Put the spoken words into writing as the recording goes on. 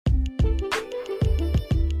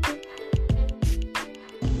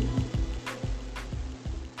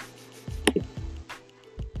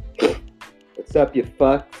What's up, you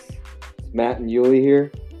fucks? It's Matt and Yuli here.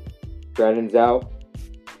 Brandon's out.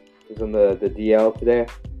 He's on the DL today.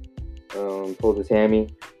 Pulled his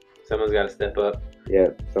hammy. Someone's got to step up.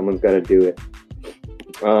 Yeah, someone's got to do it.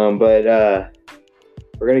 But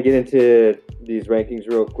we're going to get into these rankings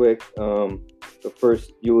real quick. But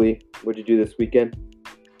first, Yuli, what'd you do this weekend?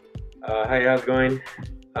 Hi, how's it going?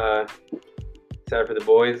 Excited for the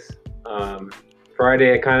boys.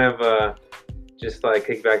 Friday, I kind of just like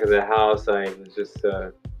kicked back to the house. I was just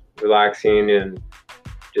relaxing and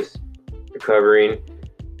just recovering.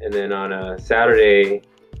 And then on Saturday's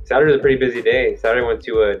a pretty busy day. Saturday I went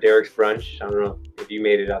to Derek's brunch. I don't know if you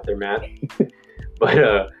made it out there, Matt. But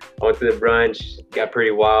I went to the brunch, got pretty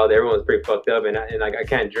wild. Everyone was pretty fucked up, and I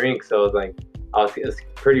can't drink, so it was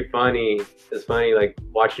pretty funny. It's funny, like,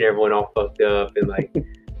 watching everyone all fucked up and, like,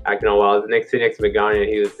 acting all wild. Next to Magana,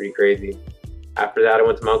 he was pretty crazy. After that, I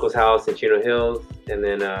went to my uncle's house in Chino Hills, and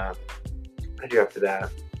then what did I do after that?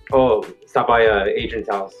 Oh, stopped by Adrian's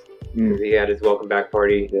house. He had his welcome back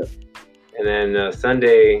party. Yep. And then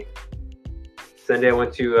Sunday I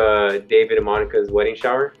went to David and Monica's wedding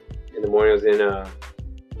shower. In the morning, I was in,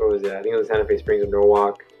 where was it? I think it was Santa Fe Springs or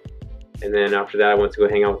Norwalk. And then after that, I went to go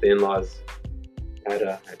hang out with the in-laws at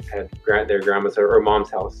their grandma's or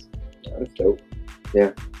mom's house. That's dope.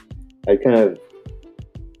 Yeah. I kind of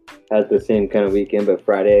had the same kind of weekend, but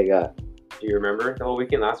Friday I got... Do you remember the whole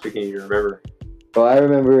weekend? Last weekend, you remember? Well, I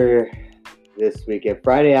remember this weekend.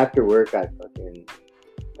 Friday after work, I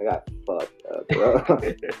got fucked up, bro.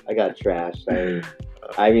 I got trashed.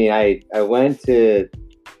 I went to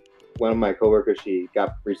one of my coworkers. She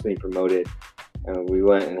got recently promoted, and we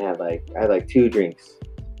went and I had 2 drinks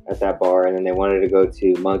at that bar, and then they wanted to go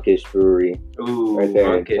to Monkish Brewery. Ooh, right there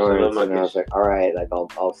Monkish, in Torrance, I love and I was Monkish. like, all right, like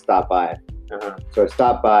I'll stop by. Uh-huh. So I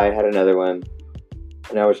stopped by, had another one,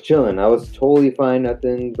 and I was chilling. I was totally fine,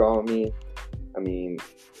 nothing wrong with me. I mean,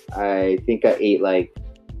 I think I ate like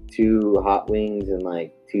 2 hot wings and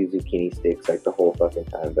like 2 zucchini sticks like the whole fucking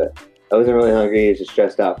time, but I wasn't really hungry. I was just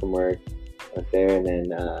stressed out from work. Went there and then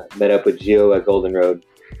met up with Gio at Golden Road,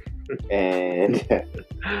 and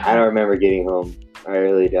I don't remember getting home. I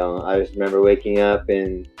really don't. I just remember waking up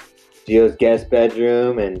in Gio's guest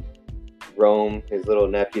bedroom and Rome, his little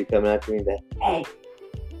nephew, coming up to me and like,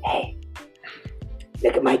 hey,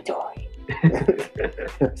 look at my toy.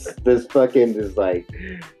 This fucking just like,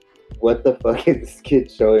 what the fuck is this kid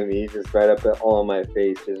showing me? He's just right up all on my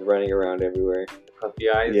face, just running around everywhere. Puffy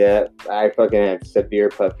eyes. Yeah, I fucking had severe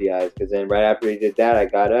puffy eyes, because then right after he did that, I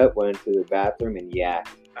got up, went into the bathroom, and yacked.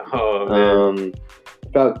 Oh man.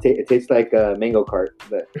 It tastes like a mango cart,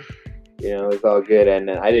 but it's all good. And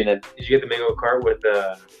I didn't. Did you get the mango cart with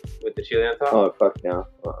the chili on top? Oh fuck no.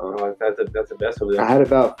 Oh, that's the best over there. I had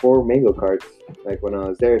about 4 mango carts like when I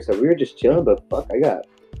was there, so we were just chilling. But fuck, I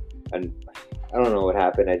don't know what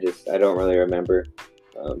happened. I don't really remember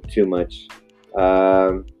too much.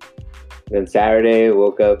 Then Saturday,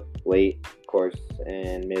 woke up late, of course,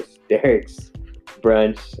 and missed Derek's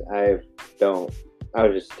brunch. I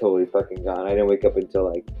was just totally fucking gone. I didn't wake up until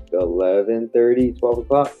like 11:30, 12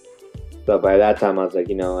 o'clock. So by that time, I was like,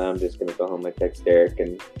 I'm just going to go home and text Derek,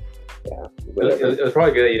 and yeah. It was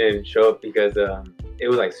probably good that you didn't show up, because it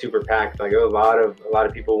was like super packed. Like, a lot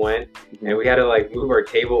of people went, and we had to like move our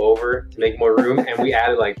table over to make more room, and we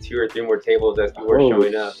added like 2 or 3 more tables as people were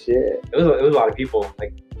showing up. Shit. It was a lot of people.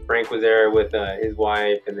 Like, Frank was there with his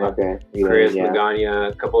wife, and then Chris,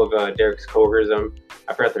 Magana, a couple of Derek's coworkers.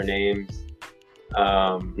 I forgot their names.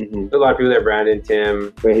 There's a lot of people there. Brandon,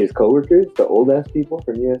 Tim. Wait, his coworkers, the old ass people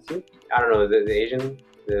from USC? I don't know, the Asian.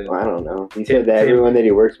 I don't know. He said that everyone that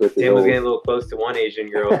he works with is Tim was old. getting a little close to one Asian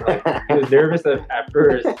girl. Like, he was nervous at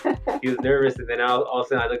first. He was nervous, and then all of a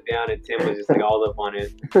sudden I looked down, and Tim was just like all up on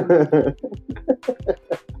it.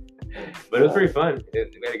 But it was pretty fun. We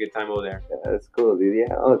had a good time over there. Yeah, that's cool, dude.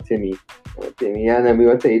 Yeah. Oh, Timmy. Yeah, and then we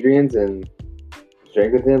went to Adrian's and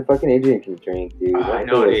drank with him. Fucking Adrian can drink, dude. I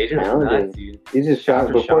know, Adrian was nuts, dude. He just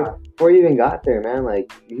shot before he even got there, man.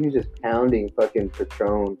 Like, he was just pounding fucking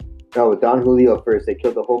Patron. No, with Don Julio first. They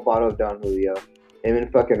killed the whole bottle of Don Julio. Him and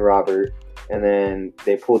fucking Robert. And then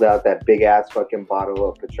they pulled out that big ass fucking bottle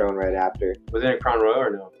of Patron right after. Was it a Crown Royal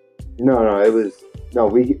or no? No, it was... No,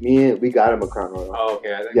 we got him a Crown Royal. Oh,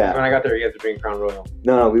 okay. Yeah. When I got there, you had to drink Crown Royal.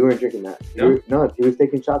 No, we weren't drinking that. No? He was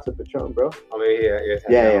taking shots of Patron, bro. Oh, maybe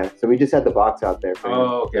Yeah. So we just had the box out there.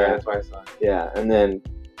 Oh, okay. Yeah. That's why I saw it. Yeah, and then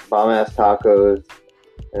bomb-ass tacos.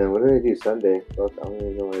 And then what did I do Sunday? Fuck, I don't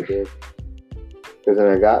even know what I did. Because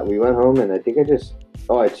then we went home, and I think I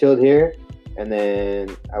chilled here. And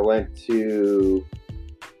then I went to...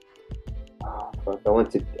 I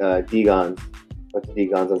went to Degon's. Went to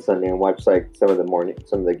Degon's on Sunday and watched like some of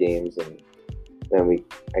the games, and then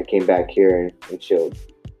I came back here and chilled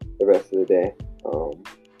the rest of the day.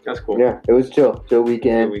 That's cool. Yeah, it was chill Good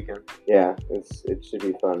weekend. weekend. Yeah, it should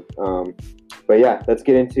be fun. But yeah, let's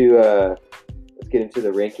get into the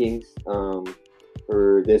rankings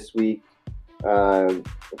for this week. I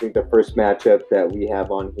think the first matchup that we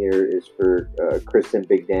have on here is for Chris and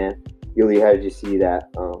Big Dan. Yuli, how did you see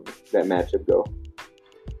that matchup go?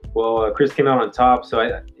 Well, Chris came out on top,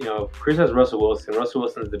 so Chris has Russell Wilson. Russell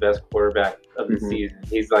Wilson's the best quarterback of the season.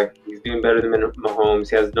 He's doing better than Mahomes.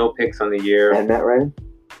 He has no picks on the year. And Matt Ryan?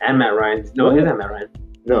 And Matt Ryan. No, he doesn't have Matt Ryan.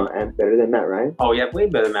 No, and better than Matt Ryan? Oh, yeah, way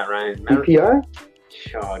better than Matt Ryan. PPR?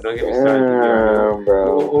 Oh, don't get me started. PPR,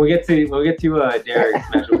 bro. When we get to Derek's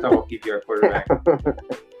match, we'll talk about PPR quarterback.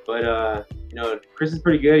 But Chris is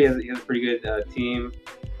pretty good. He has a pretty good team.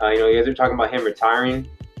 You guys are talking about him retiring.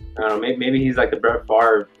 I don't know. Maybe he's like the Brett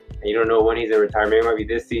Favre, and you don't know when he's gonna retire. Maybe it might be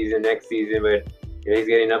this season, next season. But he's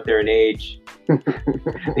getting up there in age.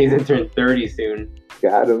 He's gonna turn 30 soon.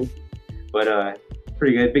 Got him. But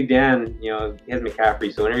pretty good. Big Dan, he has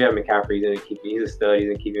McCaffrey. So whenever you have McCaffrey, he's gonna keep you. He's a stud. He's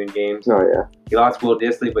gonna keep you in games. Oh yeah. He lost Will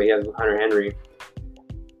Dissly, but he has Hunter Henry.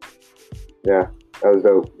 Yeah, that was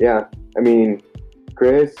dope. Yeah, I mean,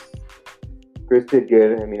 Chris did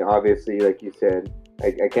good. I mean, obviously, like you said,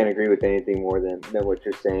 I can't agree with anything more than what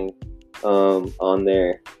you're saying on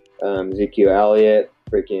there. Ezekiel Elliott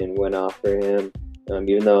freaking went off for him,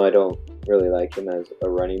 even though I don't really like him as a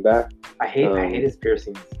running back. I hate his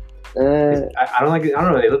piercings. I don't like. I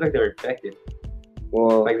don't know. They look like they're infected.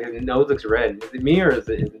 Well, like his nose looks red. Is it me or is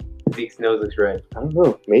Zeke's nose looks red? I don't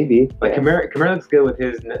know. Maybe. Like Kamara looks good with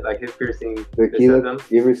his piercing. You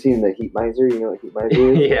ever seen the Heat Miser? You know what Heat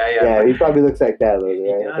Miser is? Yeah. Yeah, he probably looks like that a little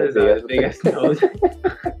bit, right? Big ass nose.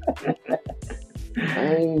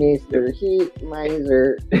 I'm Mr. Heat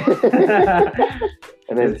Miser.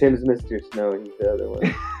 And then Tim's Mr. Snow. He's the other one.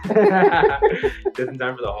 Just in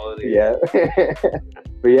time for the holidays. Yeah.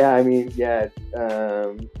 But yeah, I mean, yeah.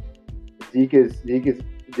 Zeke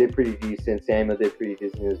did pretty decent. Samuel did pretty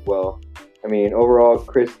decent as well. I mean, overall,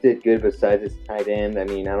 Chris did good besides his tight end. I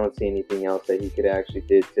mean, I don't see anything else that he could actually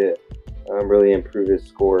did to really improve his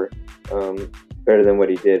score better than what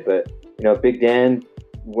he did. But, Big Dan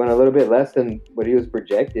went a little bit less than what he was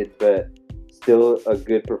projected, but still a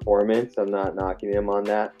good performance. I'm not knocking him on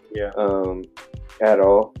that at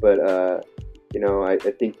all. But, I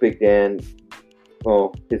think Big Dan,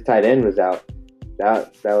 his tight end was out.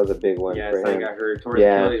 That was a big one for him. Yeah, got hurt towards the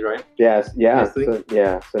Achilles, right? Yes, yeah. So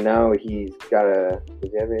now he's got does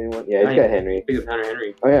he have anyone? Yeah, he's got Henry. Big Hunter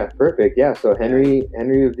Henry. Oh yeah, perfect. Yeah, so Henry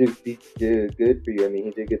will do good for you. I mean,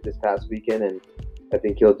 he did good this past weekend, and I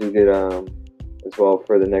think he'll do good as well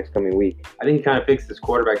for the next coming week. I think he kind of fixed his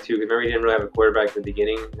quarterback too. Because remember, he didn't really have a quarterback at the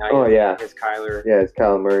beginning. Now it's Kyler. Yeah, it's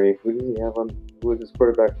Kyler Murray. Who did he have on? Who was his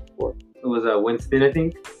quarterback before? It was Winston, I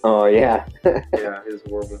think. Oh yeah. Yeah, it was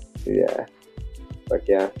horrible. Yeah. Fuck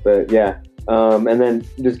yeah. But yeah. And then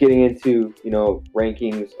just getting into,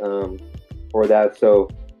 rankings for that. So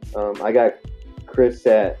I got Chris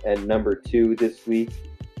at number 2 this week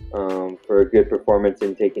for a good performance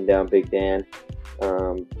in taking down Big Dan.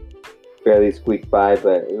 Barely squeaked by,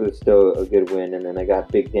 but it was still a good win. And then I got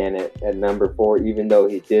Big Dan at number 4, even though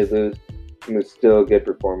he did lose. It was still a good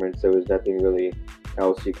performance. There was nothing really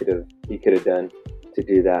else he could have done to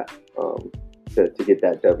do that, to get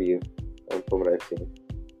that W. From what I've seen.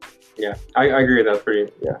 Yeah, I agree with that.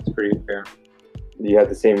 It's pretty fair. You had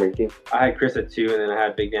the same ranking? I had Chris at 2, and then I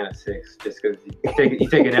had Big Dan at 6. Just because you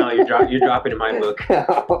take an L, you're dropping in my book.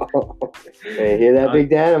 Hey, hear that, Big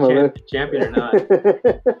Dan? I'm champion or not.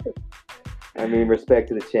 I mean, respect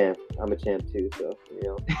to the champ. I'm a champ too, so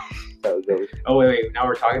that's how it goes. Oh wait! Now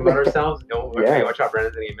we're talking about ourselves. Don't worry. Yeah. Watch out,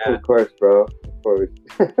 Brandon's gonna get mad. Of course, bro. Of course.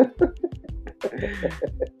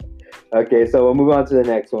 Okay, so we'll move on to the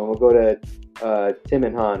next one. We'll go to Tim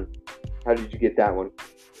and Han. How did you get that one?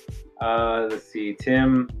 Let's see.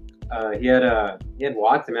 Tim, he had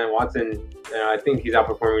Watson. Man, Watson. I think he's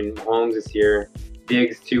outperforming Mahomes this year.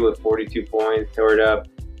 Diggs too with 42 points. Tore it up.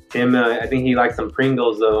 Tim, I think he liked some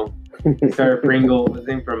Pringles though. He started Pringle, I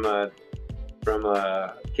think from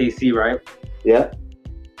KC, right? Yeah.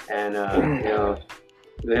 And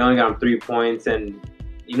they only got him 3 points. And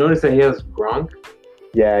you notice that he has Gronk.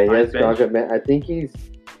 Yeah, he has Gronk.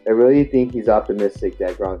 I really think he's optimistic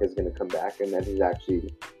that Gronk is going to come back and that he's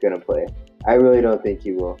actually going to play. I really don't think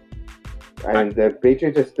he will. I mean, the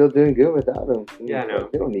Patriots are still doing good without him. Yeah, no.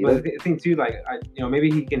 They don't need him. him. I think too,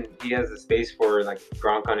 maybe he has the space for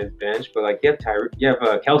Gronk on his bench, but you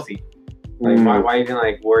have Kelsey. Why even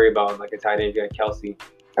worry about a tight end if you got Kelsey?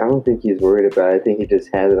 I don't think he's worried about it. I think he just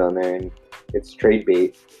has it on there, and it's trade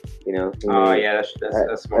bait. You know. Oh yeah,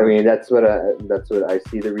 that's smart. I mean, that's what I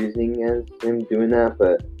see the reasoning as him doing that.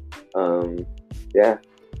 But yeah,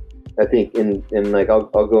 I think in like I'll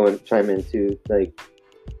go and chime in too. Like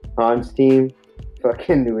Han's team,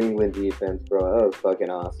 fucking New England defense, bro. That was fucking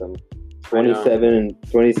awesome.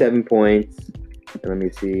 27 points. And let me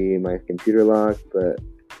see my computer lock, but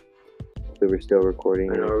we're still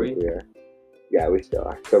recording. I know, are we? Yeah, we still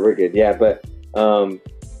are. So we're good. Yeah, but Han,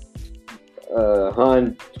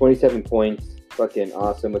 27 points, fucking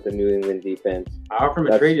awesome with the New England defense. I offered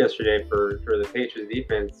him a trade yesterday for the Patriots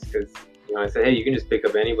defense because I said, hey, you can just pick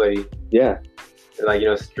up anybody. Yeah. Like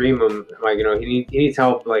stream him. Like he needs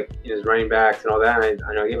help like in his running backs and all that. And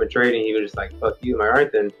I give him a trade, and he was just like, fuck you. Am I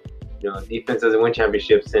right then? Defense doesn't win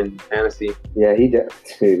championships in fantasy. Yeah, he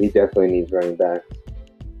definitely needs running backs.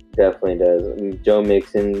 Definitely does. I mean, Joe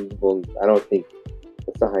Mixon. Well, I don't think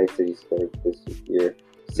that's the highest that he scored this year.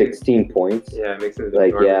 16 points. Yeah, Mixon.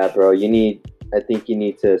 Like, yeah, bro. I think you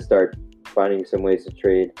need to start finding some ways to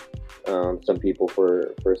trade some people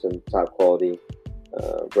for some top quality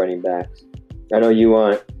running backs. I know you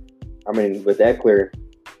want. I mean, with Eckler,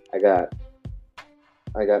 I got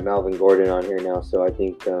Melvin Gordon on here now, so I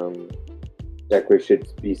think Eckler should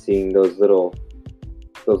be seeing those little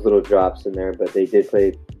drops in there. But they did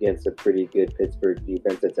play against a pretty good Pittsburgh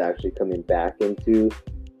defense that's actually coming back into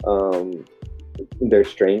their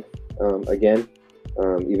strength again.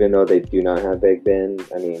 Even though they do not have Big Ben,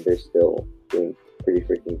 I mean they're still doing pretty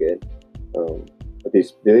freaking good. But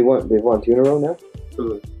they've won 2 in a row now.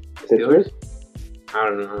 Who? Pittsburgh? I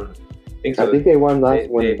don't know. I think they won last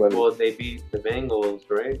one. Well, they beat the Bengals,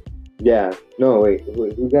 right? Yeah. No, wait.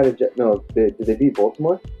 Who got a? No, did they beat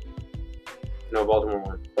Baltimore? No, Baltimore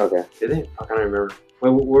won. Okay. Did they? I can't remember.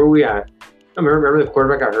 Where were we at? I remember the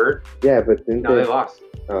quarterback got hurt. Yeah, but then they lost.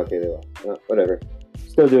 Oh, okay, they lost. Whatever.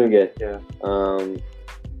 Still doing good. Yeah.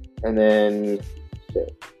 And then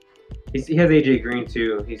shit. He has AJ Green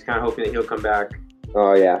too. He's kind of hoping that he'll come back.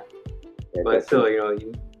 Oh yeah. But still,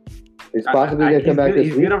 he's possibly gonna come back this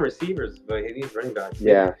week. He's good on receivers, but he needs running backs.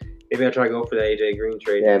 Yeah. Maybe I'll try to go for the AJ Green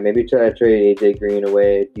trade. Yeah, maybe try to trade AJ Green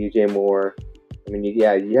away, DJ Moore. I mean, you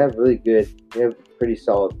have pretty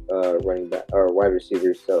solid running back or wide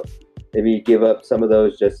receivers. So maybe you give up some of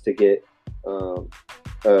those just to get a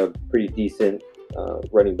pretty decent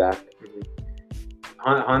running back.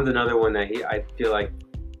 Mm-hmm. Han's another one that I feel like,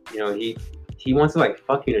 he wants to like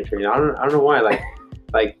fuck you in a trade. I don't know why.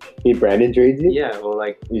 Like he Brandon trades you? Yeah, well,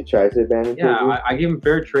 like you try to Brandon. Yeah, I give him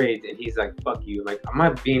fair trades, and he's like, "Fuck you!" Like I'm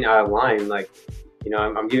not being out of line. Like,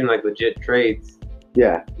 I'm giving like legit trades.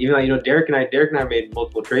 Yeah. Even like Derek and I made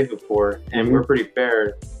multiple trades before, and we're pretty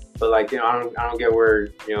fair. But like I don't get where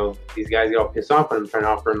these guys get all pissed off when I'm trying to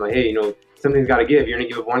offer them like, hey, something's got to give. You're gonna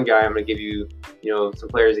give up one guy, I'm gonna give you some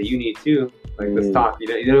players that you need too. Like let's talk.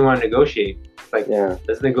 You don't want to negotiate. It's like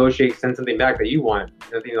let's negotiate. Send something back that you want.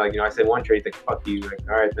 Nothing like I said one trade like fuck you. Like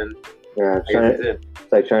all right then. Yeah,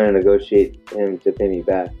 it's like trying to negotiate him to pay me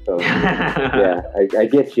back. So yeah, I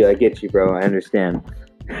get you, bro. I understand.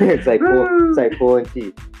 it's like pulling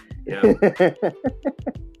teeth. Yeah.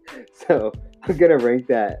 So I'm gonna rank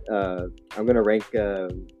that. I'm gonna rank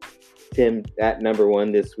Tim at number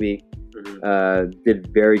 1 this week. Mm-hmm.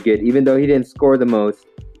 Did very good, even though he didn't score the most.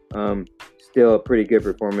 Still a pretty good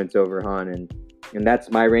performance over Han, and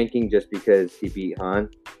that's my ranking just because he beat Han.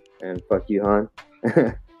 And fuck you, Han.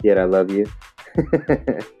 Yet I love you.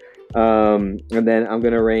 And then I'm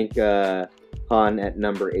gonna rank Han at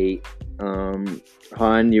number 8.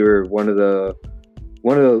 Han, you were one of the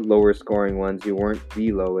lower scoring ones. You weren't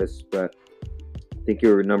the lowest, but I think you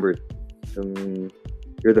were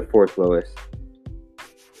you're the 4th lowest.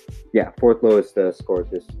 Yeah, 4th lowest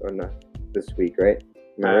scored this week, right?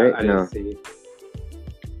 Am I right? I didn't see.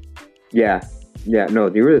 Yeah.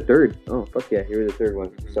 No, you were the 3rd. Oh fuck yeah, you were the 3rd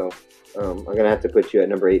one. So I'm gonna have to put you at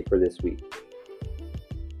number 8 for this week.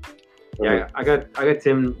 Yeah, I got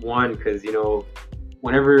Tim 1 because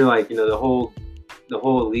whenever like the whole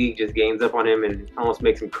league just gains up on him and almost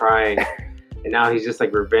makes him cry, and now he's just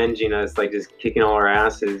like revenging us, like just kicking all our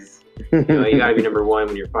asses. You gotta be number 1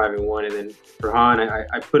 when you're 5-1, and then for Han,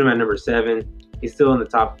 I put him at number 7. He's still in the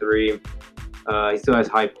top 3. He still has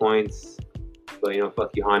high points, but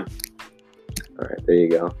fuck you, Han. All right, there you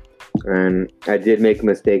go. And I did make a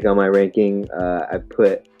mistake on my ranking. I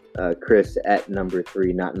put Chris at number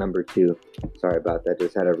 3, not number 2. Sorry about that.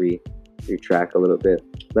 Just had to retrack a little bit.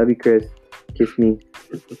 Love you, Chris. Kiss me.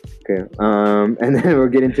 Okay. And then we'll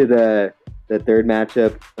get into the 3rd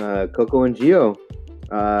matchup. Coco and Gio.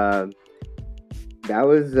 That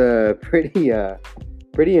was a pretty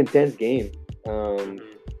intense game.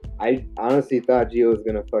 I honestly thought Gio was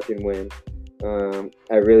gonna fucking win.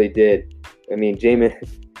 I really did. I mean,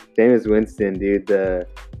 Jameis Winston, dude.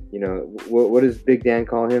 What does Big Dan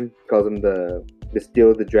call him? Calls him the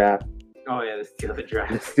steal of the draft. Oh yeah, the steal of the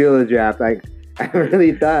draft. The steal of the draft. I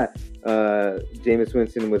really thought Jameis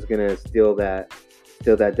Winston was gonna steal that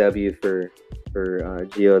W for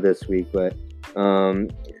Gio this week, but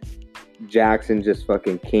Jackson just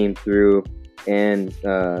fucking came through, and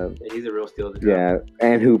he's a real steal of the draft. Yeah,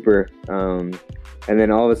 and Hooper. And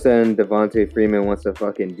then all of a sudden, Devontae Freeman wants to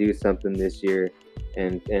fucking do something this year,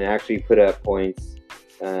 and actually put up points,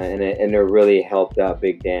 and it really helped out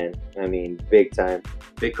Big Dan. I mean, big time.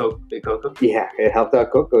 Big Coco. Yeah, it helped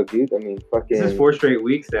out Coco, dude. I mean, fucking. This is 4 straight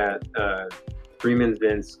weeks that Freeman's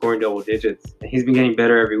been scoring double digits. And he's been getting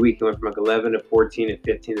better every week. He went from like 11 to 14 to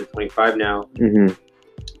 15 to 25 now. Mm-hmm.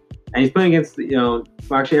 And he's playing against,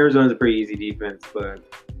 actually Arizona's a pretty easy defense, but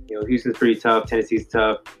Houston's pretty tough. Tennessee's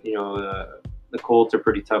tough. The Colts are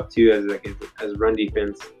pretty tough too as run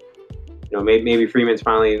defense. Maybe Freeman's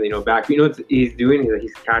finally back. You know what he's doing?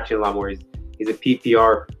 He's catching a lot more. He's a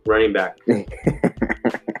PPR running back.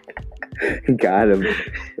 Got him.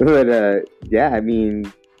 But yeah, I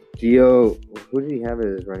mean, Gio, who did he have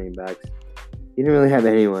as his running backs? He didn't really have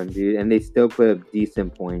anyone, dude, and they still put up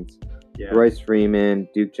decent points. Yeah. Royce Freeman,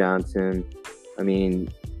 Duke Johnson. I mean,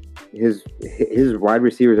 his wide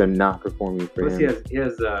receivers are not performing for him. He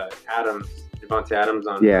has Adams, Devontae Adams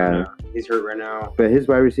on. Yeah, he's hurt right now. But his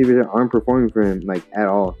wide receivers aren't performing for him like at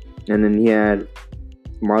all. And then he had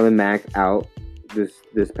Marlon Mack out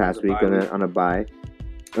this past week on a bye.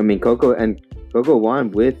 I mean, Coco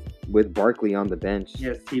won with Barkley on the bench.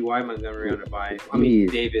 Yes, T.Y. Montgomery on a bye. I mean,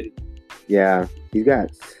 David. Yeah, he's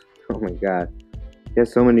got. Oh my God, he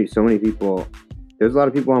has so many people. There's a lot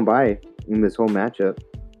of people on bye in this whole matchup.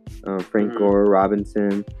 Frank Gore,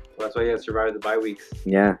 Robinson. Well, that's why he has survived the bye weeks.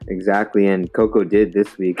 Yeah, exactly. And Coco did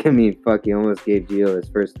this week. I mean, fuck, he almost gave Gio his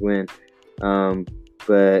first win.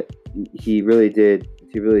 But he really did.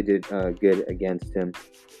 He really did good against him.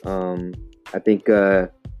 I think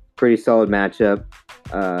pretty solid matchup.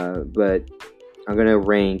 But I'm gonna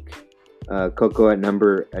rank Coco at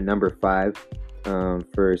number 5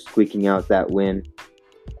 for squeaking out that win.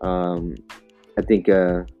 I think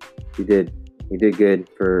he did good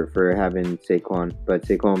for having Saquon, but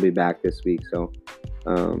Saquon will be back this week, so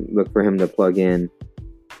look for him to plug in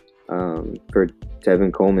for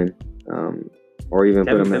Tevin Coleman, or even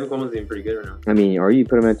put him. Tevin Coleman's doing pretty good right now. I mean, or you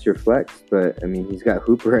put him at your flex, but I mean, he's got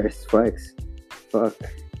Hooper as flex. Fuck.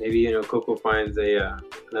 Maybe Coco finds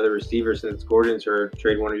another receiver since Gordon's hurt.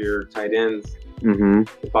 Trade one of your tight ends. Mm-hmm.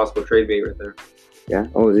 A possible trade bait right there. Yeah.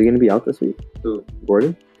 Oh, is he going to be out this week? Who?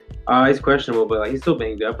 Gordon? He's questionable, but he's still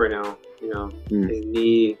banged up right now. His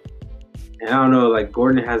knee. And I don't know.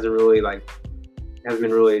 Gordon hasn't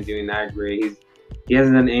been really doing that great. He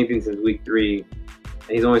hasn't done anything since week 3, and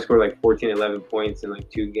he's only scored 14, 11 points in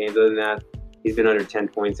 2 games. Other than that, he's been under 10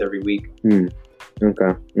 points every week.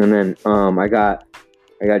 Okay. And then I got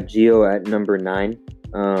Gio at number 9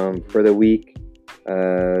 for the week.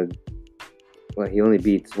 Well, he only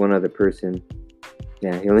beats one other person.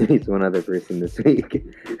 Yeah, he only beats one other person this week.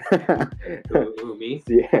 Who, me?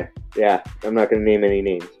 Yeah. I'm not going to name any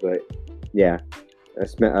names, but yeah.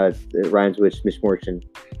 It rhymes with Smishmortion.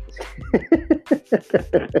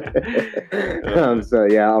 So,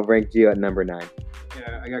 yeah, I'll rank Gio at number 9.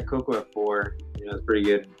 Yeah, I got Coco at 4. It's pretty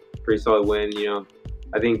good. Pretty solid win.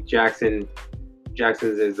 I think Jackson's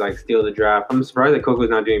is steal of the draft. I'm surprised that Coco's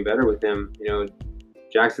not doing better with him.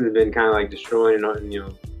 Jackson's been kind of destroying,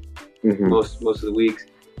 most of the weeks.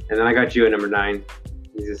 And then I got Gio at number 9.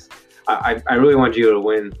 He's just, I really want Gio to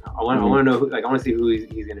win. I want to know I want to see who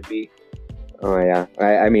he's gonna beat. Oh yeah,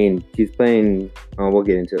 I mean he's playing. We'll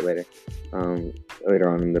get into it later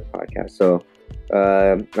on in the podcast. So,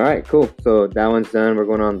 all right, cool. So that one's done. We're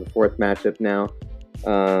going on the 4th matchup now.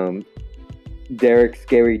 Derek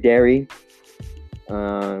Scary Derry,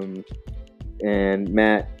 and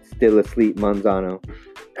Matt Still Asleep Manzano.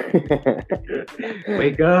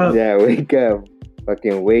 Wake up. Yeah, wake up.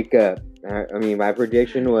 Fucking wake up. I mean, my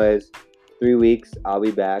prediction was 3 weeks, I'll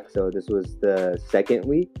be back. So this was the 2nd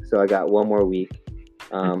week. So I got 1 more week.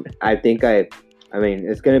 I think I mean,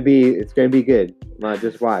 it's gonna be good.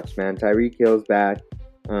 Just watch, man. Tyreek Hill's back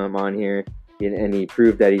on here, and he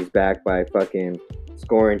proved that he's back by fucking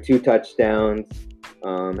scoring 2 touchdowns.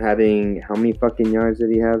 Having how many fucking yards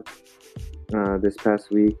did he have this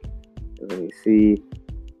past week? Let me see.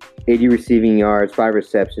 80 receiving yards, 5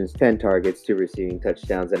 receptions, 10 targets, 2 receiving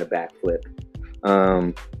touchdowns, and a backflip.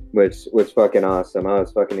 Which was fucking awesome. I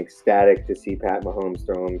was fucking ecstatic to see Pat Mahomes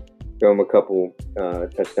throw him a couple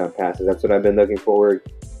touchdown passes. That's what I've been looking forward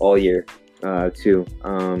all year. too.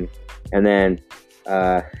 And then,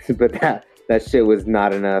 but that shit was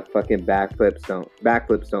not enough. Fucking backflips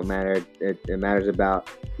don't matter. It matters about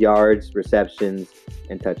yards, receptions,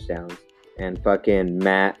 and touchdowns. And fucking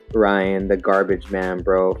Matt Ryan, the garbage man,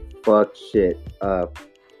 bro, fucked shit up.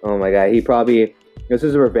 Oh my god, this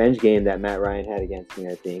is a revenge game that Matt Ryan had against me,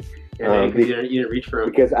 I think. Yeah, you didn't reach for him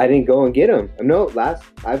because I didn't go and get him. No,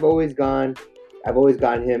 I've always gotten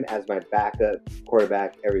him as my backup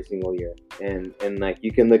quarterback every single year, and like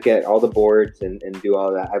you can look at all the boards and do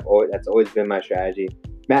all that. That's always been my strategy.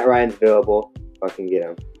 Matt Ryan's available, fucking get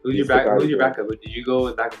him. Who's your backup? Did you go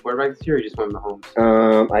with backup quarterback this year, or you just went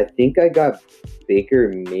Mahomes? I think I got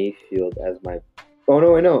Baker Mayfield as my. Oh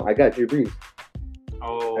no, I know. I got Drew Brees.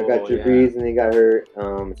 Oh, I got Drew Brees, and he got hurt.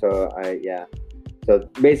 So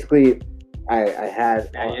basically, I had.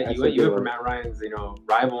 You went for Matt Ryan's,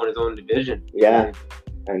 rival in his own division. Yeah,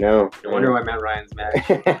 I know. No wonder why Matt Ryan's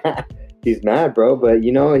mad. He's mad, bro. But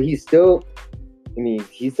he's still. I mean,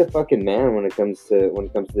 he's the fucking man when it comes to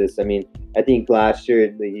this. I mean, I think last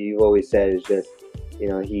year you always said is just,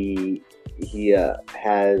 he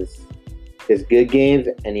has his good games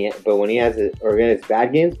but when he has his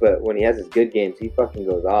bad games, but when he has his good games, he fucking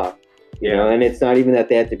goes off. You know, and it's not even that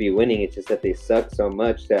they have to be winning; it's just that they suck so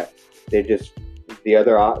much that they just the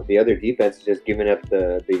other defense is just giving up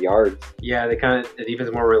the yards. Yeah, the defense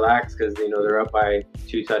is more relaxed because they're up by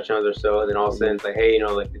 2 touchdowns or so, and then all of a sudden it's like, hey,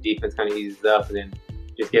 like the defense kind of eases up, and then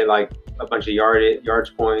just get like a bunch of yards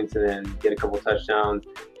points, and then get a couple touchdowns.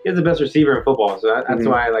 He's the best receiver in football, so that's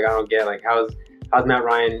why I don't get how's Matt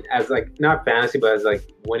Ryan as not fantasy but as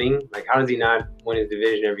winning, how does he not win his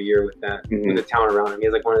division every year with that with the talent around him? He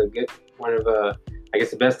has one of I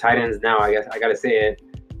guess the best tight ends now. I guess I gotta say it.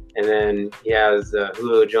 And then he has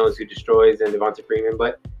Julio Jones, who destroys, and Devonta Freeman.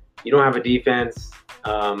 But you don't have a defense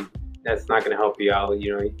that's not going to help you out. How are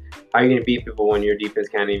you going to beat people when your defense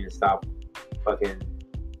can't even stop fucking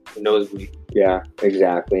the nosebleed? Yeah,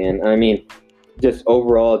 exactly. And I mean, just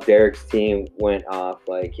overall, Derek's team went off.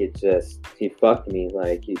 He fucked me.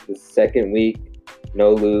 The second week,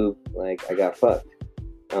 no lube. I got fucked.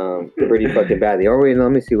 Pretty fucking badly. Oh wait,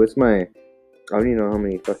 let me see. I don't even know how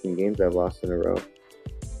many fucking games I've lost in a row.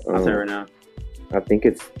 I'll say right now. I think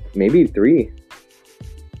it's maybe 3.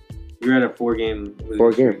 You're at a 4-game.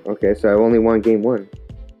 4-game. Okay, so I only won game 1.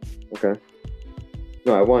 Okay.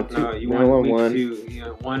 No, I won 2. No, you won week 2.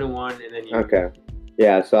 You won 1-1, and then you. Okay.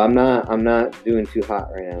 Yeah, so I'm not doing too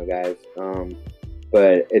hot right now, guys.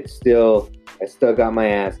 But it's still. I still got my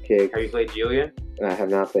ass kicked. Have you played Gio yet? I have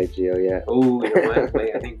not played Gio yet. Oh, you know what?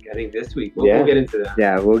 I think this week. We'll get into that.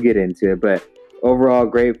 Yeah, we'll get into it, but. Overall,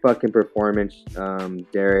 great fucking performance,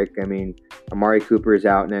 Derek. I mean, Amari Cooper is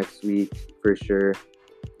out next week for sure,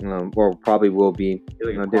 or probably will be.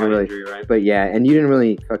 Didn't really, injury, right? But yeah, and you didn't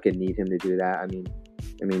really fucking need him to do that. I mean,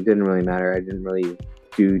 it didn't really matter. I didn't really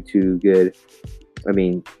do too good. I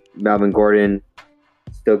mean, Melvin Gordon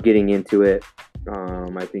still getting into it.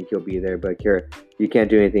 I think he'll be there, but you can't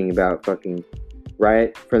do anything about fucking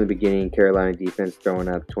right from the beginning. Carolina defense throwing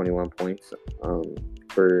up 21 points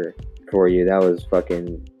for you. That was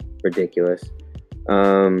fucking ridiculous.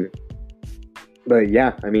 But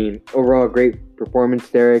yeah, I mean, overall great performance,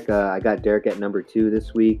 Derek. I got Derek at number 2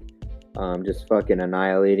 this week. Just fucking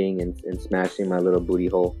annihilating and smashing my little booty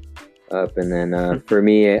hole up. And then for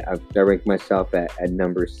me, I ranked myself at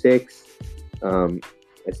number 6. I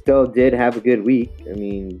still did have a good week. I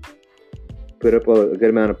mean, put up a good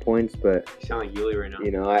amount of points, but you sound like Yuli right now.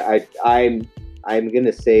 I'm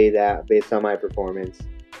gonna say that based on my performance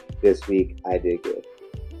this week, I did good,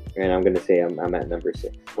 and I'm gonna say I'm at number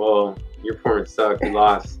 6. Well, your performance sucked. You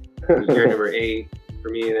lost. You're number 8 for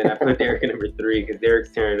me, and then I put Derek at number 3 because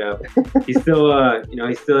Derek's tearing it up. He's still,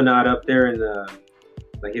 he's still not up there in the.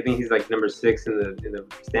 I think he's number 6 in the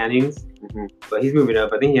standings, but he's moving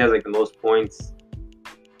up. I think he has the most points.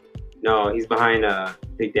 No, he's behind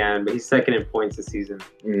Big Dan, but he's second in points this season.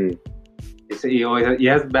 He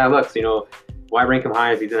has bad luck. So why rank him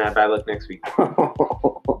high if he doesn't have bad luck next week?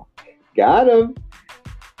 Got him.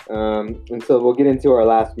 And so we'll get into our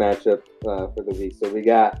last matchup for the week. So we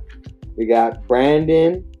got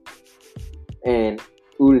Brandon and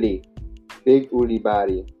Uli, big Uli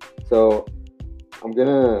body. So I'm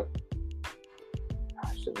gonna.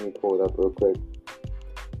 Let me pull it up real quick.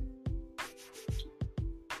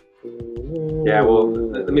 Yeah, well,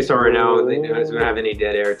 let me start right now. We don't have any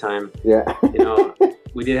dead air time. Yeah.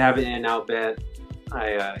 We did have an In-N-Out bet.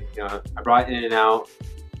 I brought In-N-Out,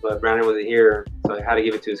 but Brandon wasn't here, so I had to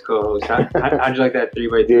give it to his co-host. How'd you like that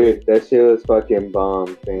 3x3? Dude, that shit was fucking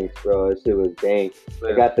bomb. Thanks, bro. That shit was dank.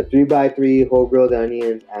 I got the 3x3 whole grilled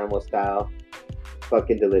onions, animal style.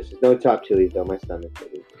 fucking delicious. No chopped chilies though. My stomach.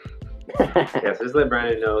 Yeah, so just let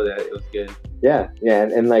Brandon know that it was good. Yeah,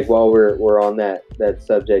 and like while we're on that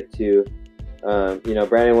subject too,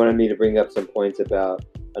 Brandon wanted me to bring up some points about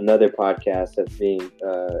another podcast that's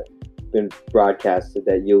been broadcasted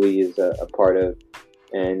that Yuli is a part of,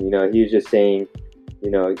 and he was just saying,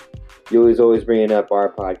 Yuli's always bringing up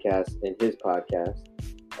our podcast and his podcast,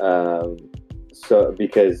 so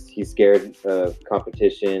because he's scared of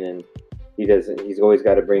competition and he's always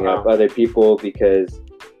got to bring up other people because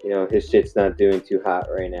his shit's not doing too hot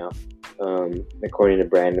right now, according to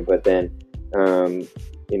Brandon. But then,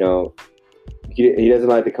 he doesn't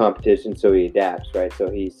like the competition, so he adapts, right? So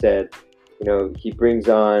he said, he brings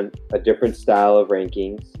on a different style of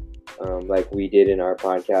rankings, like we did in our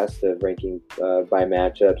podcast of ranking by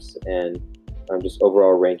matchups and just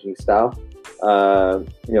overall ranking style.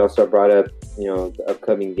 He also brought up, the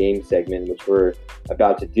upcoming game segment, which we're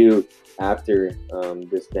about to do after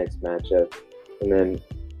this next matchup. And then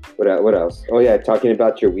what else? Oh yeah, talking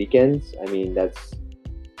about your weekends. I mean, I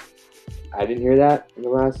didn't hear that in the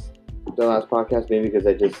last podcast, maybe because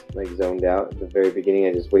I just zoned out at the very beginning.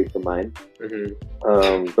 I just wait for mine. Mm-hmm.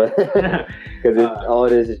 But because all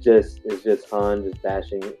it is just Han just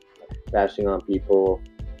bashing on people,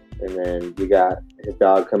 and then you got his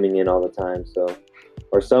dog coming in all the time,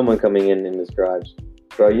 or someone coming in his garage.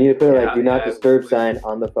 Bro, you need to put do not disturb sign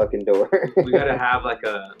on the fucking door. We gotta have like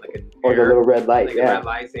a or the little red light, a red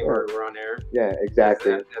light saying we're on air. Yeah,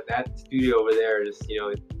 exactly. That studio over there, just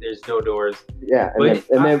there's no doors. Yeah, and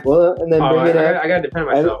then bringing up. I gotta defend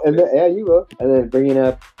myself. Yeah, you will. And then bringing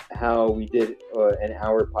up how we did an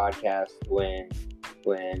hour podcast when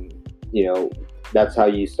that's how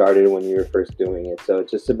you started when you were first doing it. So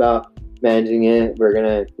it's just about managing it.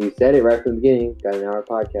 We said it right from the beginning. Got an hour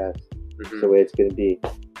podcast. That's the way it's going to be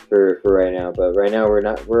for right now. But right now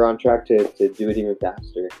we're on track to do it even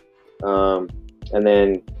faster. And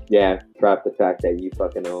then drop the fact that you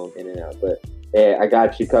fucking own In-N-Out. But hey, I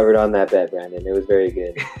got you covered on that bet, Brandon. It was very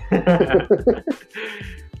good.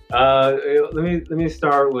 Let me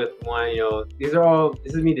start with one. This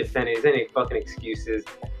is me defending. There's any fucking excuses.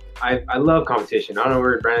 I love competition. I don't know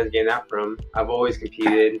where Brandon's getting that from. I've always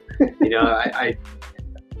competed.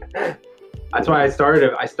 That's why I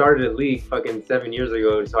started a league fucking 7 years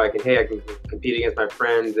ago, so I can compete against my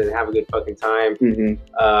friends and have a good fucking time. Mm-hmm.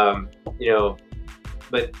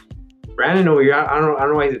 But Brandon over here, I don't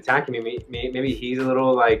know why he's attacking me. Maybe he's a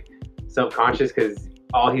little self-conscious because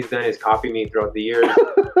all he's done is copy me throughout the years.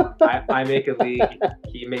 I make a league,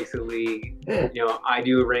 he makes a league. I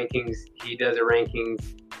do rankings, he does a rankings,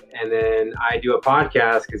 and then I do a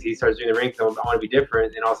podcast because he starts doing the rankings. I want to be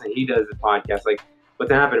different, and all of a sudden he does the podcast.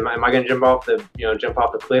 What's happening? Am I gonna jump off the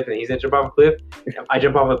cliff and he's gonna jump off a cliff? I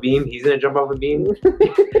jump off a beam, he's gonna jump off a beam.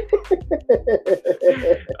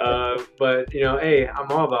 But hey,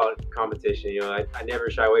 I'm all about competition. I never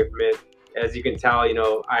shy away from it. As you can tell,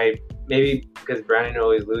 I maybe because Brandon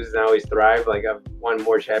always loses, I always thrive. I've won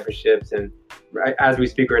more championships, and as we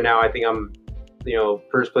speak right now, I think I'm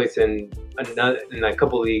first place in a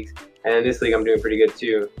couple leagues, and in this league I'm doing pretty good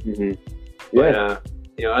too. Mm-hmm. Yeah. But,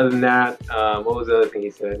 other than that, what was the other thing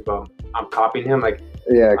he said about I'm copying him?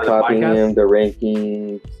 Copying him, the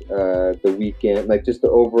rankings, the weekend, just the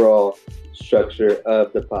overall structure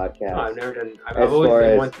of the podcast. I've never done. I've always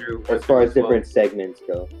done one through. As far as different segments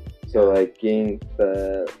go, so getting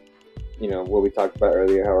the, what we talked about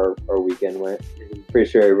earlier, how our weekend went. Mm-hmm. Pretty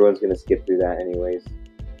sure everyone's gonna skip through that anyways.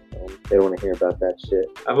 They don't want to hear about that shit.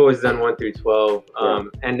 I've always done 1 through 12.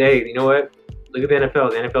 And hey, you know what? Look at the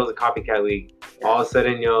NFL. The NFL is a copycat league. All of a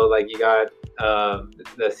sudden, you got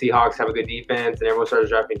the Seahawks have a good defense, and everyone starts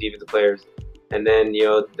drafting defensive players. And then,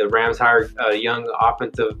 the Rams hire a young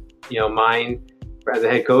offensive, mind as a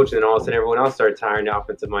head coach, and then all of a sudden everyone else starts hiring the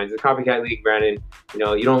offensive minds. It's a copycat league, Brandon.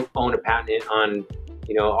 You don't own a patent on,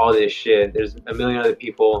 all this shit. There's a million other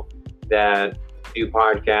people that do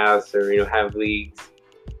podcasts or, have leagues.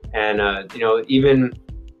 And, even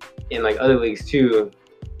in other leagues too,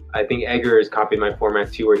 I think Edgar has copied my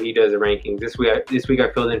format too, where he does the rankings. This week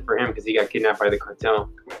I filled in for him because he got kidnapped by the cartel.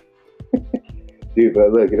 Dude,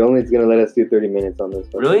 but look, it's going to let us do 30 minutes on this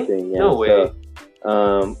really thing. Yeah. No way.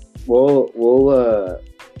 So, we'll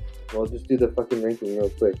just do the fucking ranking real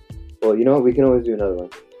quick. Well, you know what? We can always do another one.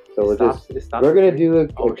 So we're gonna do a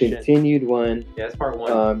continued one. Yeah, that's part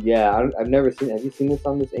 1. I've never seen. Have you seen this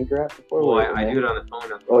on this Anchor app before? Well, I do it on the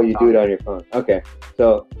phone. Oh, you do it on your phone. Okay,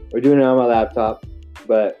 so we're doing it on my laptop,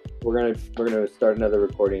 but we're gonna start another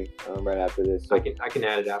recording right after this. So I can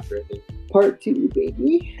add it after, I think. Part 2,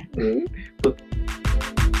 baby. Mm-hmm.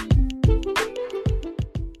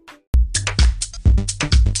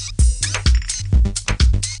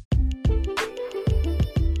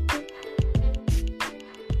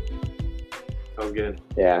 again.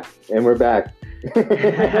 Yeah, and we're back.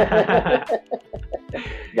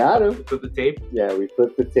 Got him. Flip the tape. Yeah, we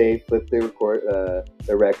flipped the tape, flipped the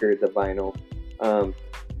record, the vinyl.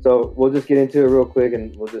 So we'll just get into it real quick,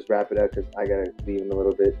 and we'll just wrap it up because I gotta leave in a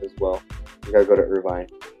little bit as well. We gotta go to Irvine.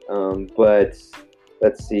 But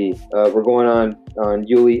let's see. We're going on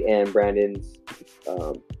Yuli and Brandon's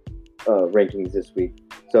rankings this week.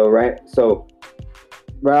 So right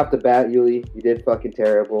off the bat, Yuli, you did fucking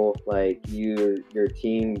terrible. Like your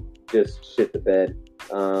team just shit the bed.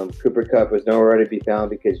 Cooper Kupp was nowhere to be found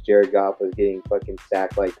because Jared Goff was getting fucking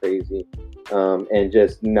sacked like crazy, and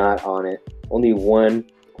just not on it. Only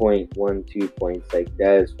 1.12 points. Like,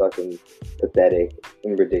 that is fucking pathetic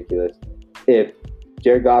and ridiculous. If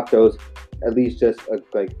Jared Goff throws at least just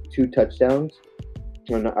like 2 touchdowns,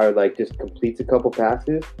 or like just completes a couple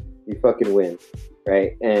passes, you fucking win,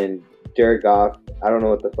 right? And Jared Goff, I don't know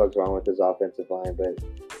what the fuck's wrong with his offensive line, but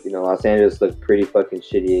Los Angeles looked pretty fucking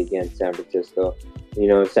shitty against San Francisco.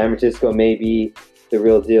 San Francisco may be the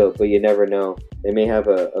real deal, but you never know. They may have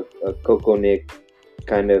a Coco Nick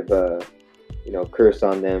kind of curse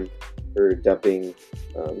on them for dumping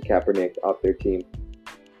Kaepernick off their team.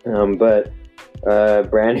 But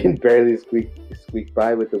Brandon barely squeaked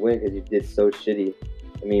by with the win because you did so shitty.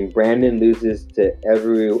 I mean, Brandon loses to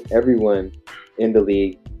everyone in the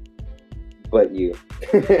league but you.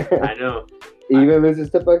 I know. He even loses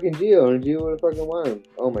to fucking Gio, and Gio would have fucking won.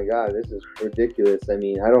 Oh my god, this is ridiculous. I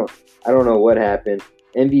mean, I don't know what happened.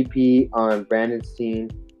 MVP on Brandon's team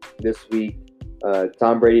this week.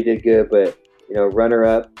 Tom Brady did good, but runner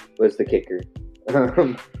up was the kicker.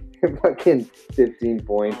 Fucking 15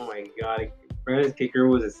 points. Oh my god, Brandon's kicker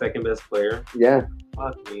was his second best player. Yeah.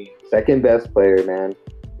 Fuck me. Second best player, man.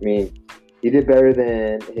 I mean, he did better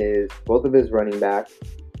than both of his running backs.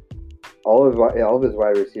 All of his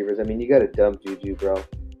wide receivers. I mean, you got to dump Juju, bro.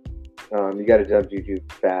 You got to dump Juju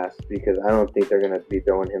fast because I don't think they're going to be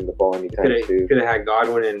throwing him the ball anytime soon. Could have had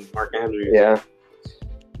Godwin and Mark Andrews. Yeah.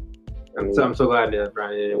 I'm so glad that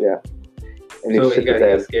Brian didn't. Yeah. And so he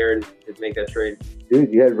got scared to make that trade.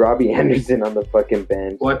 Dude, you had Robbie Anderson on the fucking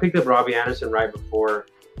bench. Well, I picked up Robbie Anderson right before.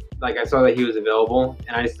 Like, I saw that he was available,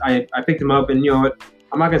 and I picked him up, and you know what?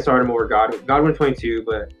 I'm not going to start him over Godwin. Godwin 22,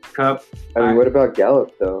 but Kupp. I mean, what about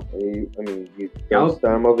Gallup, though? You don't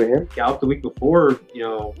start him over him? Gallup the week before,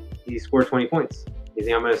 he scored 20 points. You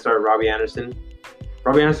think I'm going to start Robbie Anderson?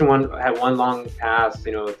 Robbie Anderson had one long pass,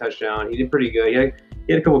 touchdown. He did pretty good. He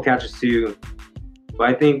had a couple catches, too. But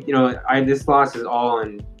I think, this loss is all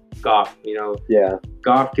on Goff, Yeah.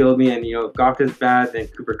 Goff killed me, and, Goff does bad, then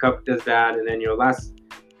Cooper Kupp does bad, and then,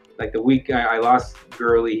 the week I lost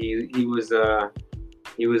Gurley, he was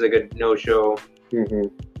like a no-show.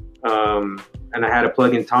 Mm-hmm. And I had to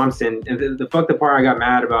plug in Thompson. And the fucked up part I got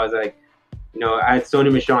mad about is I had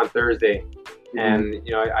Sony Michel on Thursday. Mm-hmm. And,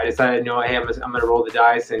 I decided, hey, I'm going to roll the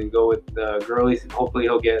dice and go with Gurley. Hopefully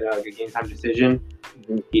he'll get a good game time decision.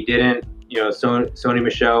 Mm-hmm. He didn't. Sony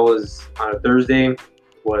Michel was on a Thursday.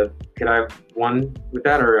 What, could I have won with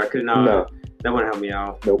that? Or I could not? No. That wouldn't help me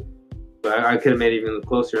out. Nope. But I could have made it even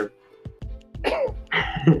closer.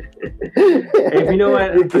 Hey, you know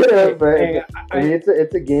what? You could have, but I mean, it's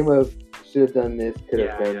a game of should have done this, could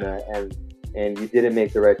have done that, and you didn't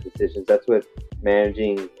make the right decisions. That's what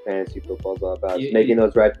managing fantasy football is all about. Making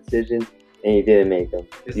those right decisions, and you didn't make them.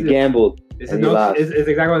 You gambled, and you lost. It's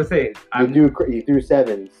exactly what I'm saying. You threw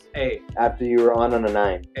sevens. Hey. After you were on a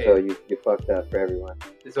 9, so you fucked up for everyone.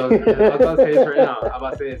 So I was about to say this right now. I'm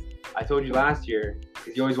about to say this. I told you last year,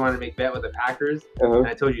 because you always wanted to make bet with the Packers, and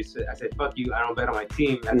I told you, I said, fuck you, I don't bet on my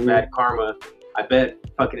team. That's bad karma. I bet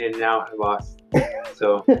fucking in and out, I lost.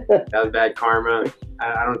 So that was bad karma.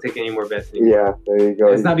 I don't take any more bets anymore. Yeah, there you go.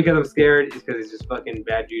 And it's not because I'm scared, it's because it's just fucking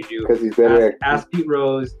bad juju. Because he's better. Ask Pete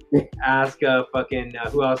Rose, ask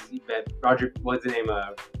who else you bet? Roger, what's the name?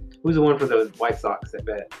 Who's the one for the White Sox, I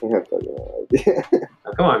bet? Oh,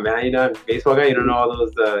 come on, man. You're not a baseball guy? You don't know all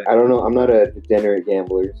those... I don't know. I'm not a degenerate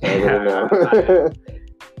gambler, so I don't know.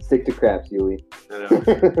 Stick to craps, Yuli. I know.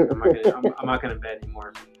 I'm not going to bet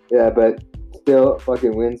anymore. Yeah, but still,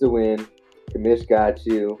 fucking win's a win. Kamish got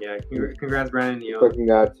you. Yeah, congrats, Brandon. Fucking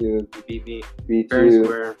got you. You beat me. Beat Fair you.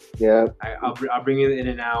 Square. Yeah. I'll bring you in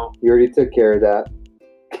and out. You already took care of that.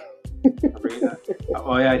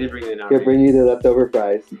 Oh yeah, I did bring it in. He'll bring you the leftover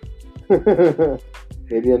fries.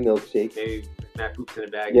 Maybe a milkshake. Maybe Matt poops in a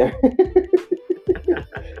bag. Yeah.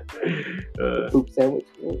 Poop sandwich.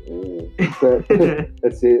 But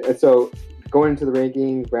let's see. So going into the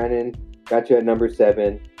rankings, Brandon got you at number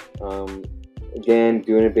 7. Again,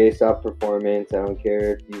 doing it based off performance. I don't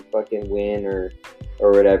care if you fucking win or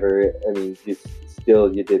whatever. I mean,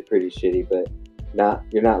 you did pretty shitty, but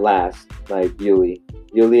you're not last like Yuli.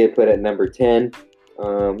 Yuli I put at number 10.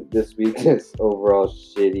 This week is overall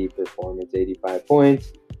shitty performance, 85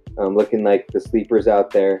 points. Looking like the sleepers out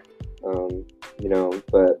there.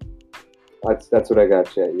 But that's what I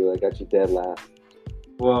got you at. Yuli, I got you dead last.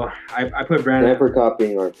 Well, I put Brandon. Never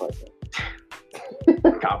copying our podcast.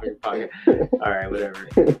 Copying podcast. All right, whatever.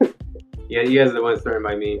 Yeah, you guys are the ones starting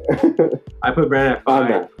by me. I put Brandon at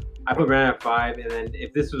 5. I put Brandon at 5, and then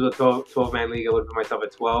if this was a 12-man league, I would put myself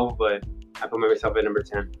at 12, but I put myself at number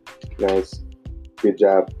 10. Nice. Good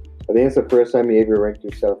job. I think it's the first time you ever ranked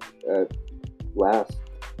yourself at last.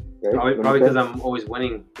 Right? Probably because I'm always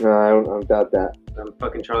winning. No, I don't doubt that. I'm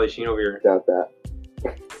fucking Charlie Sheen over here. Doubt that.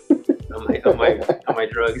 on my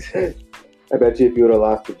drugs. I bet you if you would have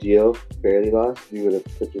lost to Gio, barely lost, you would have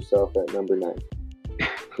put yourself at number 9.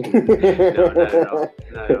 No, not at all.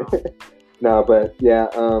 Not at all. No, but yeah,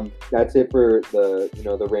 that's it for the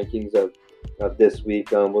rankings of this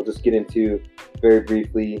week. We'll just get into very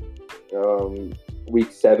briefly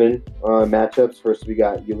week 7 matchups. First, we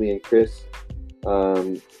got Yuli and Chris.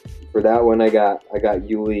 For that one, I got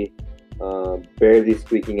Yuli barely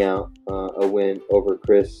squeaking out a win over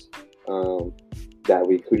Chris that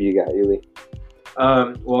week. Who do you got, Yuli?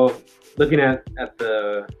 Well, looking at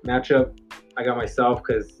the matchup, I got myself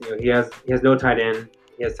because he has no tight end.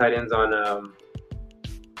 He has tight ends on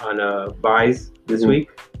buys this week,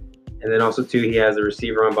 and then also too he has a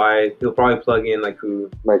receiver on buy. He'll probably plug in like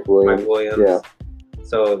Mike Williams. Yeah.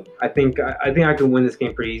 So I think I can win this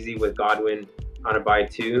game pretty easy with Godwin on a buy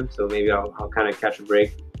too. So maybe I'll kind of catch a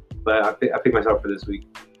break. But I pick myself for this week.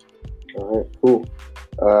 All right, cool.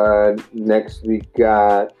 Next we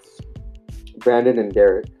got Brandon and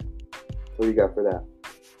Derek. What do you got for that?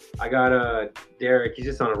 I got Derek. He's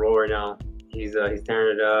just on a roll right now. He's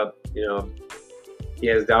tearing it up. He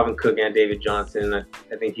has Dalvin Cook and David Johnson.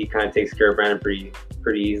 I think he kind of takes care of Brandon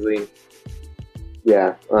pretty easily.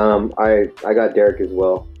 Yeah, I got Derek as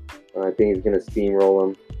well. I think he's gonna steamroll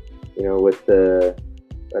him. With a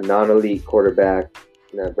non-elite quarterback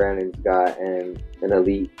that Brandon's got and an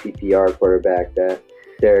elite PPR quarterback that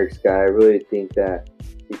Derek's got. I really think that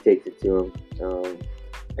he takes it to him.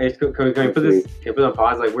 Hey, can we put this? Can we put on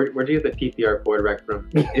pause? Like, where do you get the PPR quarterback from?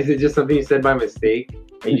 Is it just something you said by mistake,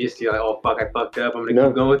 and you just feel like, oh fuck, I fucked up. I'm gonna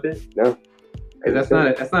keep going with it. No, because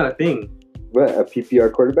that's not a thing. What, a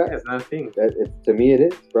PPR quarterback? Yeah, it's not a thing. To me, it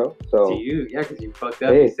is, bro. So to you, yeah, because you fucked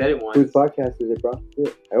up. You said it once. Whose podcast is it, bro?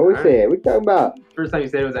 I always say it. What are you talking about? First time you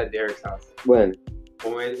said it was at Derek's house. When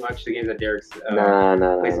we watched the games at Derek's place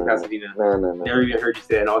in Pasadena. No. Never even heard you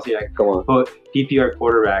say it. And also, you're like, come on. Put PPR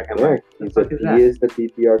quarterback. I'm like, he is the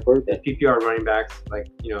PPR quarterback. The PPR running backs, like,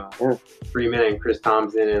 Freeman and Chris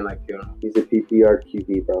Thompson and he's a PPR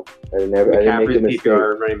QB, bro. I didn't make a mistake.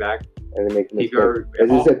 PPR running back. I didn't make a mistake. Is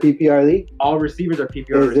this a PPR league? All receivers are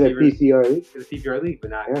PPR receivers. Is it a PPR league? It's a PPR league, but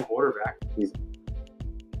not a quarterback.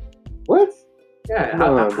 What? Yeah,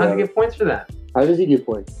 how does he get points for that? How does he get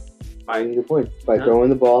points? By throwing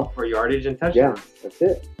the ball. For yardage and touchdowns. Yeah, that's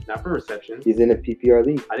it. Not for reception. He's in a PPR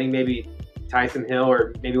league. I think maybe Tyson Hill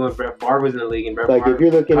or maybe when Brett Favre was in the league and Brett Favre if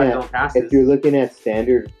you're looking at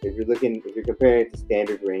standard, if you're comparing it to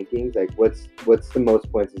standard rankings, like what's the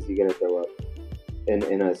most points is he gonna throw up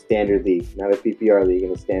in a standard league, not a PPR league,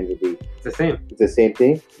 in a standard league? It's the same. It's the same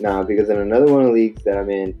thing? No, because in another one of the leagues that I'm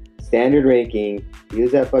in, standard ranking, he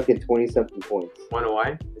was at fucking 20-something points. Wanna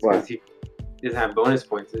why? It's because he doesn't have bonus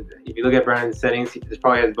points. If you look at Brandon's settings, he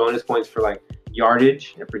probably has bonus points for like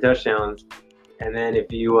yardage and for touchdowns. And then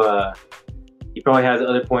if you he probably has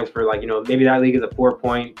other points for like, maybe that league is a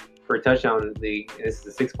 4-point per touchdown league. And this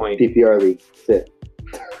is a 6-point PPR league. That's it.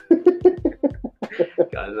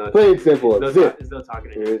 God, plain simple. There's no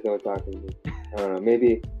talking to me. There is no talking to me. I don't know.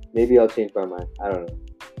 Maybe I'll change my mind. I don't know.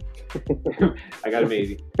 I got a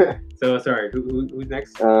maybe. So sorry, who's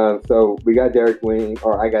next? So we got Derek winning,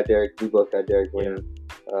 or I got Derek. We both got Derek winning.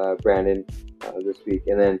 Brandon this week,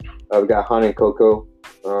 and then we got Han and Coco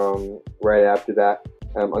right after that.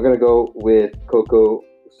 I'm gonna go with Coco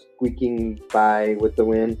squeaking by with the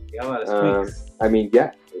win. You got a lot of squeaks.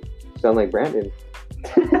 Sound like Brandon.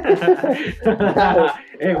 Hey,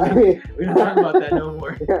 we don't talk about that no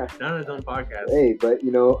more. Yeah. Not on his own podcast. Hey, but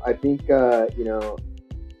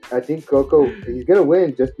I think Coco, he's gonna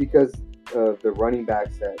win just because of the running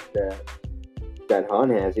backs that Han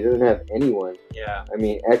has. He doesn't have anyone. Yeah.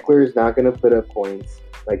 Eckler is not gonna put up points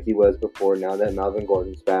like he was before. Now that Melvin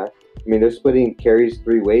Gordon's back, they're splitting carries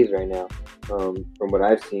 3 ways right now. From what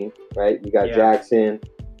I've seen, right? You got Jackson,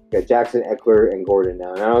 Eckler, and Gordon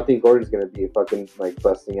now. And I don't think Gordon's gonna be fucking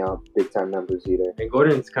busting out big time numbers either. And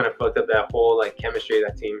Gordon's kind of fucked up that whole chemistry of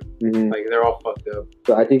that team. Mm-hmm. They're all fucked up.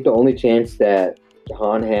 So I think the only chance that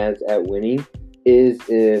Han has at winning is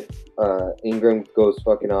if Ingram goes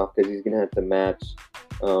fucking off because he's gonna have to match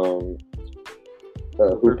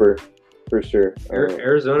Hooper for sure.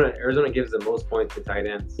 Arizona gives the most points to tight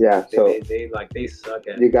ends. Yeah, they suck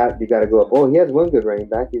at. You got to go up. Oh, he has one good running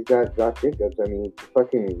back. He's got Josh Jacobs. I mean,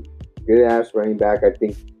 fucking good ass running back. I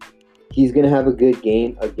think he's gonna have a good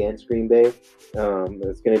game against Green Bay.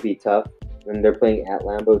 It's gonna be tough, and they're playing at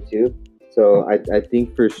Lambeau too. So I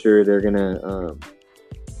think for sure they're gonna.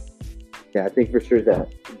 I think for sure that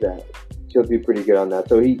he'll be pretty good on that.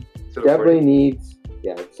 So he definitely needs.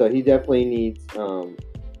 Yeah. So he definitely needs.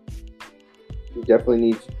 He definitely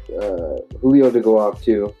needs Julio to go off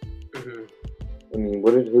too. Mm-hmm. I mean,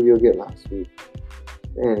 what did Julio get last week?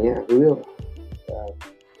 Man, yeah, Julio. I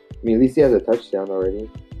mean, at least he has a touchdown already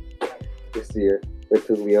this year with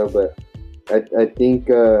Julio. But I think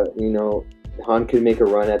Han could make a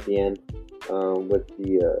run at the end with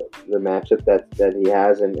the matchup that he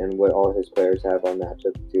has and what all his players have on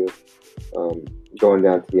matchup too, going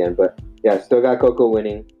down to the end. But yeah, still got Coco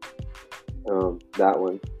winning that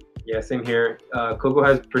one. Yeah, same here. Coco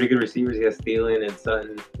has pretty good receivers. He has Thielen and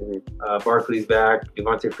Sutton. Mm-hmm. Barkley's back.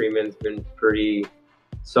 Devontae Freeman's been pretty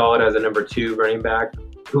solid as a number 2 running back.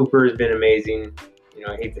 Hooper's been amazing.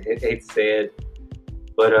 I hate to say it,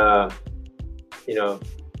 but you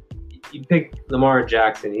pick Lamar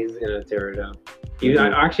Jackson. He's gonna tear it up.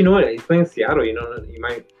 Actually, you know what? He's playing Seattle. You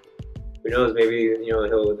might. Who knows? Maybe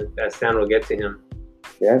that sound will get to him.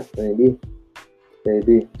 Yeah, maybe.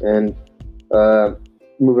 And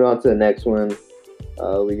moving on to the next one,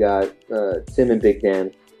 we got Tim and Big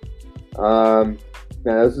Dan. Man,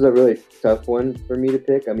 this is a really tough one for me to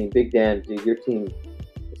pick. I mean, Big Dan, dude, your team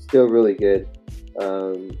is still really good.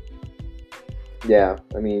 Yeah,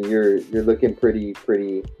 I mean, you're looking pretty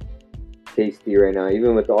tasty right now,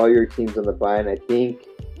 even with all your teams on the bye. And I think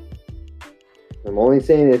I'm only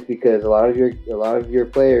saying this because a lot of your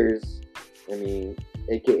players, I mean,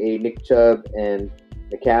 aka Nick Chubb and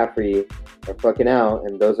McCaffrey, are fucking out,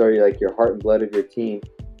 and those are your heart and blood of your team.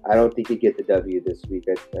 I don't think you get the W this week.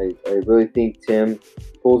 I really think Tim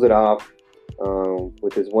pulls it off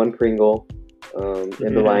with his one Pringle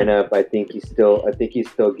in the lineup. I think he still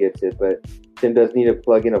gets it, but Tim does need to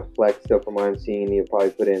plug in a flex still from what I'm seeing. He'll probably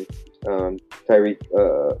put in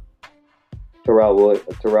Terrell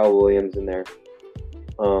Williams in there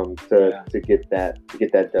to get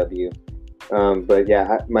that W. But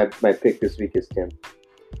yeah, my pick this week is Tim.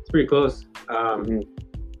 It's pretty close.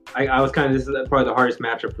 I was this is probably the hardest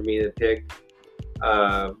matchup for me to pick.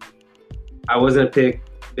 I was gonna pick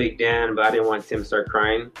Big Dan, but I didn't want Tim to start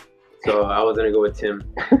crying, so I was gonna go with Tim.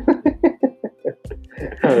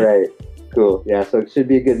 All right, cool. Yeah, so it should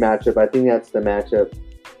be a good matchup. I think that's the matchup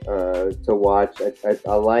to watch. I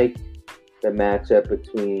like the matchup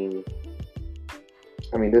between.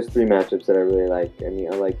 I mean, there's 3 matchups that I really like. I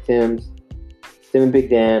mean, I like Tim and Big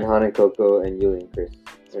Dan, Han and Coco, and Yuli and Chris.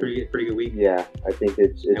 It's pretty good week. Yeah, I think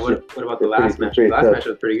it's. What about the last match? The last match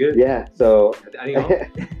was pretty good. Yeah, so I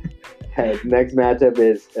next matchup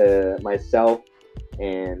is myself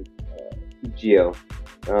and Gio.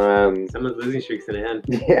 Someone's losing streak's gonna end.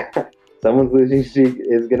 Yeah, someone's losing streak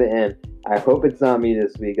is gonna end. I hope it's not me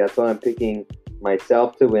this week. That's why I'm picking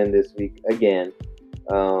myself to win this week again,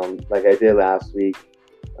 like I did last week.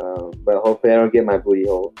 But hopefully I don't get my booty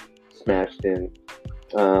hole smashed in.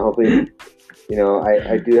 Hopefully.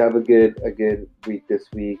 I do have a good week this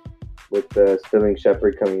week with Sterling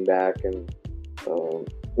Shepard coming back, and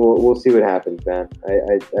we'll see what happens, man.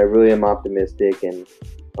 I really am optimistic, and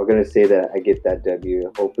I'm gonna say that I get that W.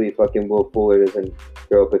 Hopefully, fucking Will Fuller doesn't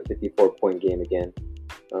throw up a 54-point game again,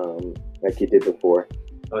 like he did before.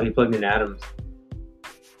 Oh, he plugged in Adams.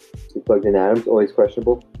 Oh, he's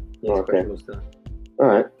questionable. Yeah, he's questionable still. All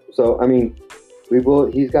right. So I mean, he's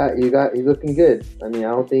looking good. I mean,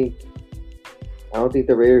 I don't think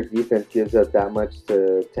the Raiders defense gives up that much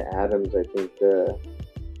to Adams. I think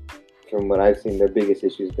from what I've seen, their biggest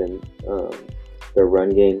issue has been their run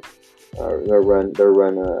game, their run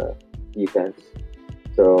defense.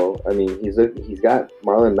 So I mean, he's got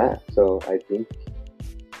Marlon Mack. So I think.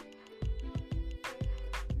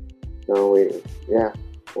 No wait, yeah.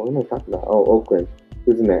 What am I talking about? Oh, Oakland.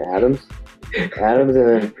 Who's in there? Adams, and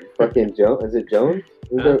then fucking Jones. Is it Jones?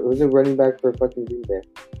 Who's the running back for fucking Green Bay?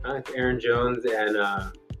 It's Aaron Jones and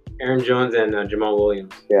Jamal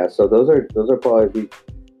Williams. Yeah, so those are probably the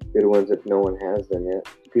good ones if no one has them yet.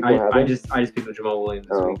 I just picked up Jamal Williams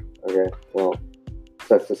this week. Okay. Well,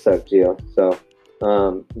 sucks to suck, Gio. So,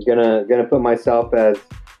 gonna put myself as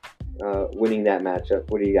winning that matchup.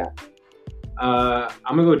 What do you got?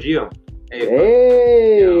 I'm gonna go Gio.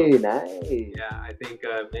 Hey, you nice. Yeah, I think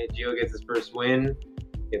Gio gets his first win.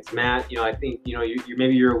 It's Matt. I think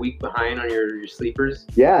you're a week behind on your sleepers.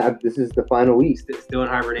 Yeah, this is the final week. Still in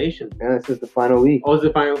hibernation. Yeah, this is the final week. Oh, is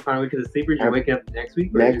the final week of the sleepers? You're waking up next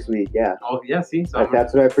week? Next week, yeah. Oh, yeah. See, so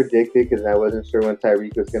that's what I predicted because I wasn't sure when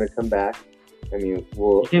Tyreek was going to come back. I mean,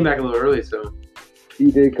 he came back a little early, so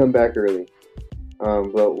he did come back early.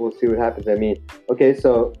 But we'll see what happens. I mean, okay,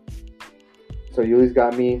 so Yuli's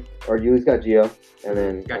got me, or Yuli's got Gio, and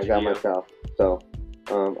then I got myself. So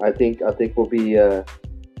I think we'll be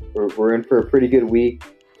we're in for a pretty good week.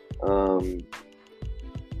 I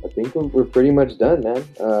think we're pretty much done, man.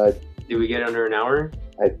 Did we get under an hour?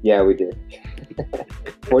 Yeah, we did.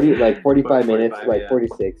 45 minutes,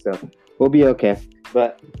 46. So we'll be okay.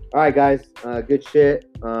 But all right, guys, good shit.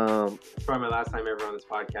 It's probably my last time ever on this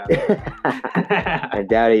podcast. And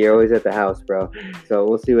Daddy, you're always at the house, bro. So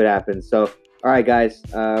we'll see what happens. So all right, guys,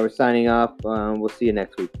 we're signing off. We'll see you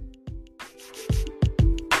next week.